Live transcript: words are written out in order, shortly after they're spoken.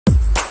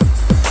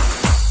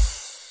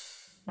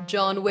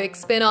John Wick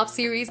spin-off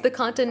series The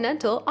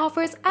Continental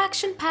offers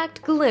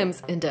action-packed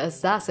glimpse into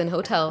Assassin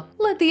Hotel.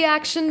 Let the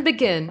action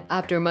begin.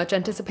 After much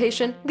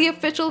anticipation, the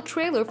official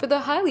trailer for the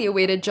highly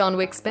awaited John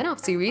Wick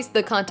spin-off series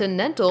The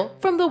Continental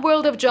from the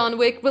World of John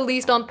Wick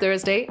released on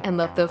Thursday and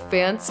left the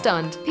fans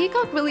stunned.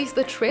 Peacock released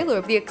the trailer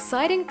of the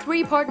exciting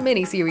three-part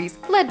miniseries,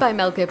 led by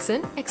Mel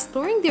Gibson,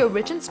 exploring the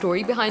origin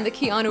story behind the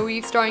Keanu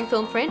Reeves starring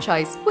film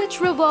franchise,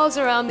 which revolves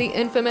around the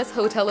infamous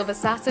Hotel of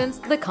Assassins,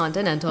 The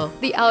Continental.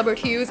 The Albert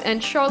Hughes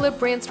and Charlotte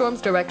Brainstorm's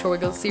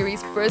directorial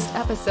series' first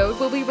episode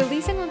will be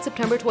releasing on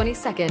September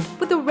 22nd,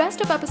 with the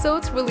rest of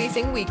episodes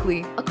releasing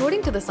weekly.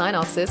 According to the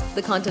synopsis,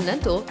 The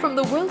Continental from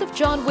the World of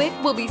John Wick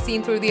will be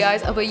seen through the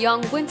eyes of a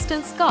young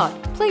Winston Scott,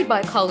 played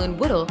by Colin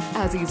Woodall,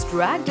 as he's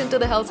dragged into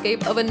the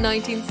hellscape of a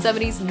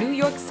 1970s New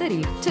York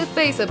City to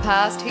face a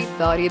past he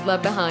thought he'd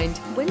left behind.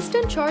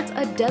 Winston charts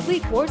a deadly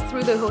course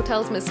through the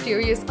hotel's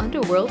mysterious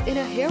underworld in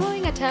a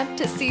harrowing attempt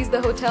to seize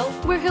the hotel,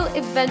 where he'll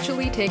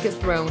eventually take his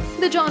throne.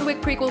 The John Wick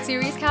prequel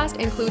series cast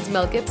includes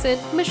Mel Gibson,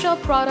 Michelle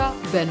Prada,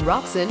 Ben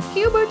Robson,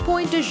 Hubert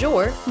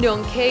Pointe-de-Jour,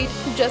 Neon Cade,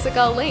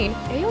 Jessica Lange,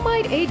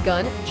 Aomide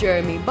Aidgun,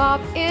 Jeremy Bobb,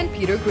 and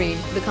Peter Green.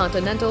 The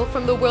Continental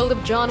from the World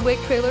of John Wick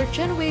trailer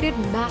generated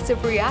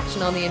massive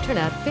reaction on the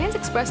internet. Fans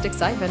expressed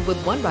excitement,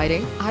 with one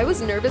writing, "I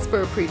was nervous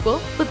for a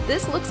prequel, but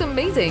this looks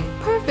amazing.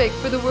 Perfect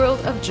for the World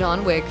of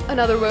John Wick."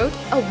 Another wrote,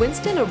 "A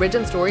Winston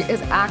origin story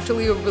is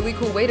actually a really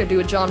cool way to do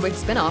a John Wick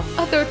spin-off."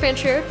 A third fan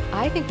shared,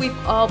 "I think we've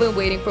all been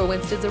waiting for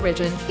Winston's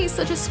origin. He's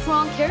such a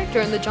strong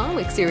character in the John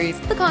Wick series."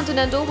 The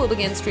Continental will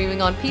begin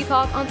streaming on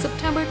Peacock on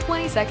September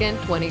 22nd,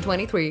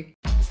 2023.